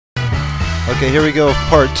Okay, here we go,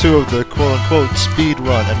 part 2 of the quote-unquote speed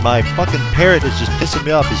run, and my fucking parrot is just pissing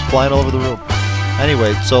me off. He's flying all over the room.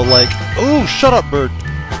 Anyway, so like, ooh, shut up, bird.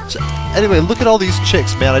 So, anyway, look at all these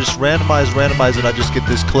chicks, man. I just randomize, and I just get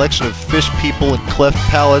this collection of fish people and cleft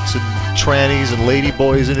palates and trannies and lady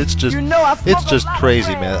boys, and it's just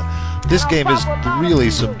crazy, man. This game is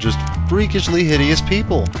really some just freakishly hideous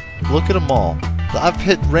people. Look at them all. I've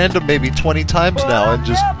hit random maybe 20 times now, and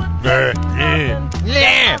just...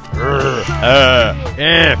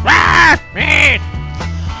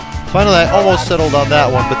 Finally, I almost settled on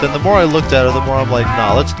that one, but then the more I looked at her, the more I'm like,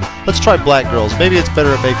 nah, let's try black girls. Maybe it's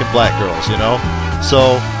better at making black girls, you know?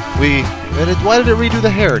 So, why did it redo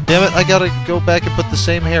the hair? Damn it, I gotta go back and put the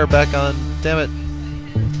same hair back on. Damn it.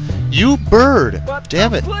 You bird!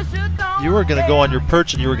 Damn it. You were gonna go on your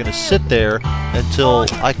perch and you were gonna sit there until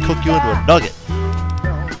I cook you into a nugget.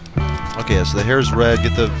 Okay, so the hair's red,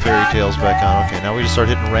 get the fairy tales back on. Okay, now we just start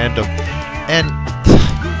hitting random. And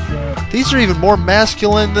these are even more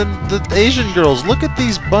masculine than the Asian girls. Look at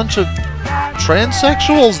these bunch of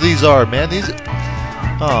transsexuals these are, man. These...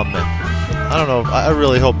 Oh, man. I don't know. I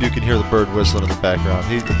really hope you can hear the bird whistling in the background.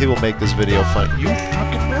 He will make this video funny. You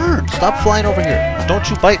fucking bird! Stop flying over here. Don't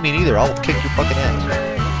you bite me neither. I'll kick your fucking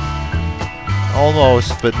ass.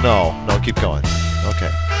 Almost, but no. No, keep going.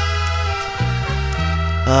 Okay.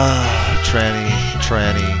 Tranny.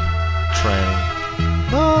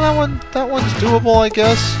 No, that one's doable, I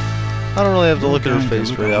guess. I don't really have to look at her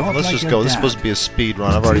face very often. Let's just go. This is supposed to be a speed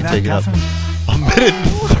run. I've already taken up a minute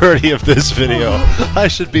and 30 of this video. I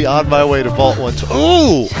should be on my way to Vault 1.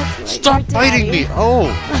 Ooh! Stop biting me! Oh!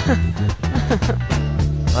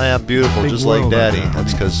 I am beautiful, just like Daddy.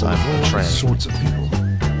 That's because I'm a trans. What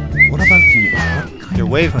about you? Your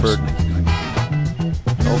wave bird.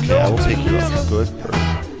 Okay, I will take you up. Good bird.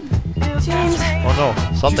 Oh no,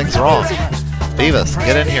 something's wrong. Beavis,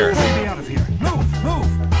 get in here. Move!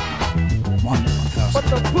 1,000.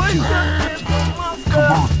 2.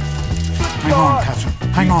 Come on. Hang on, Catherine.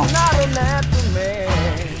 Hang on.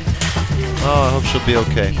 Oh, I hope she'll be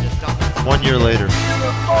okay. 1 year later.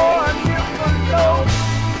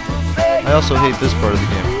 I also hate this part of the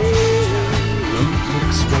game.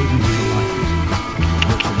 Look straight into the light.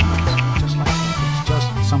 Just like that. It's just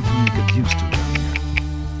something you get used to down here.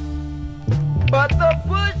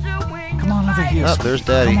 Come on over here. Oh, there's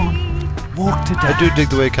Daddy. Come on. Walk to Daddy. I do dig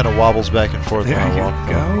the way it kind of wobbles back and forth There when I you walk.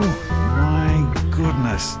 go. My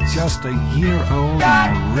goodness. Just a year old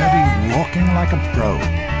and already walking like a pro.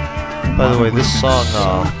 By the way, this song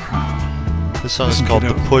is called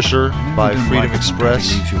The Pusher by Freedom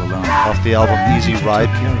Express off the album Easy Ride.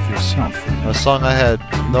 A song I had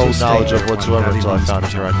no knowledge of whatsoever until I found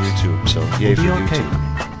it here on YouTube, so yay for YouTube.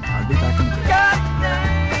 I'll be back in a bit.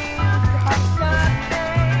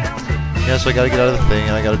 Yeah, so I gotta get out of the thing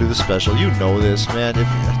and I gotta do the special. You know this, man.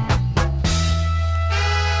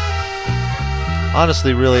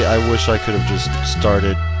 Honestly, really, I wish I could have just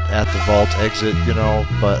started at the vault exit, you know,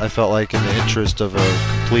 but I felt like in the interest of a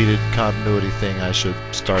completed continuity thing, I should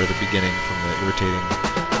start at the beginning from the irritating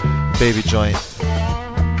baby joint.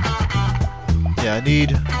 Yeah, I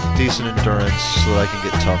need decent endurance so that I can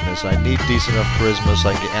get toughness. I need decent enough charisma so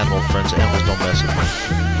I can get animal friends. Animals don't mess with me.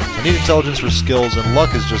 I need intelligence for skills, and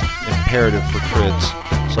luck is just imperative for crits.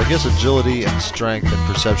 So I guess agility and strength and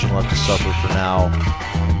perception will have to suffer for now,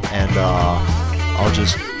 and I'll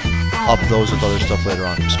just up those with other stuff later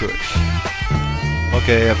on. Screw it.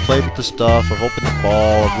 Okay, I've played with the stuff, I've opened the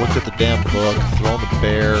ball, I've looked at the damn book, thrown the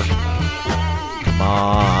bear. Come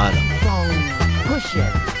on.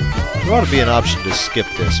 There ought to be an option to skip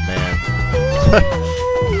this, man.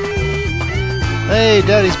 Hey,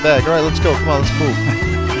 Daddy's back. Alright, let's go. Come on, let's move.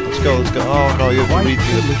 Let's go. Oh no, you have to read me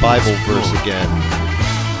the Bible verse again.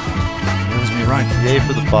 Knows me right. Yay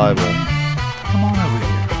for the Bible. Come on over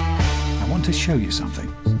here. I want to show you something.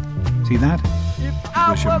 See that? It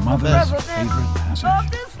was your mother's favorite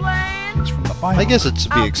passage. It's from the Bible. I guess it's to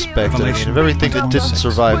be expected. I mean, of everything that didn't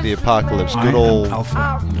survive the apocalypse, good old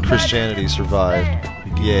Christianity survived.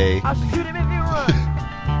 Yay. I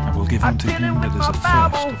will give unto him that is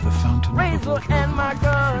athirst of the fountain of the water of life.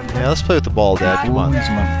 Yeah, let's play with the ball, Dad. Come on. Always loved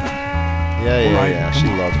that. Yeah. She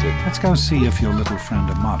loved it. Let's go see if your little friend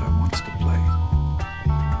Amada wants to play.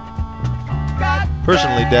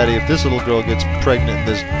 Personally, Daddy, if this little girl gets pregnant in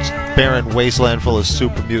this barren wasteland full of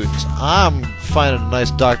super mutants, I'm finding a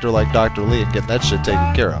nice doctor like Dr. Lee and getting that shit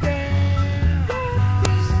taken care of.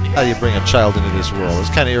 How do you bring a child into this world? It's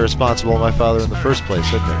kind of irresponsible of my father in the first place,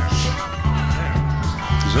 isn't it?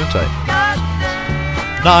 Gesundheit.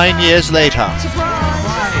 9 years later.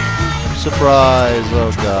 Surprise!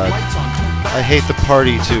 Oh god. I hate the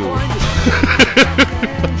party too.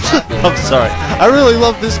 I'm sorry. I really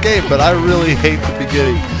love this game, but I really hate the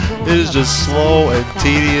beginning. It is just slow and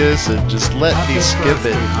tedious, and just let me skip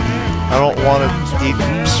it. I don't want to eat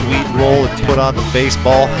sweet roll and put on the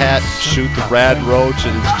baseball hat and shoot the rad roach,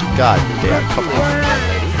 and it's just, God damn, come on.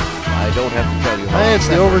 I don't have to tell you. Hey, it's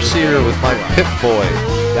the overseer with my Pip-Boy.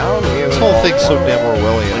 Down here. This whole thing's so damn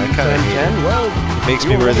Orwellian. I kind of hate it. Well, It makes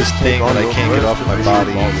me wear this thing that I can't get off my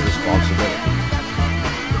body.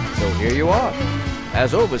 So here you are.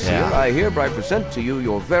 As overseer, Yeah. I hereby present to you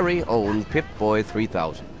your very own Pip-Boy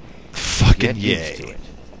 3000. Fucking Get used to yay. it.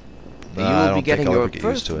 I You will don't be think getting I'll your ever get used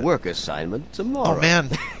first to it. work assignment tomorrow. Oh man,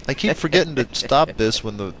 I keep forgetting to stop this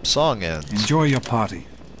when the song ends. Enjoy your party.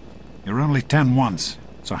 You're only 10 once,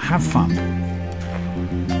 so have fun.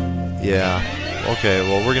 Yeah. Okay,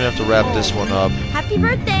 well we're gonna have to wrap this one up, Happy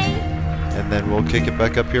birthday! and then we'll kick it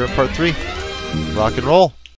back up here at part 3. Rock and roll.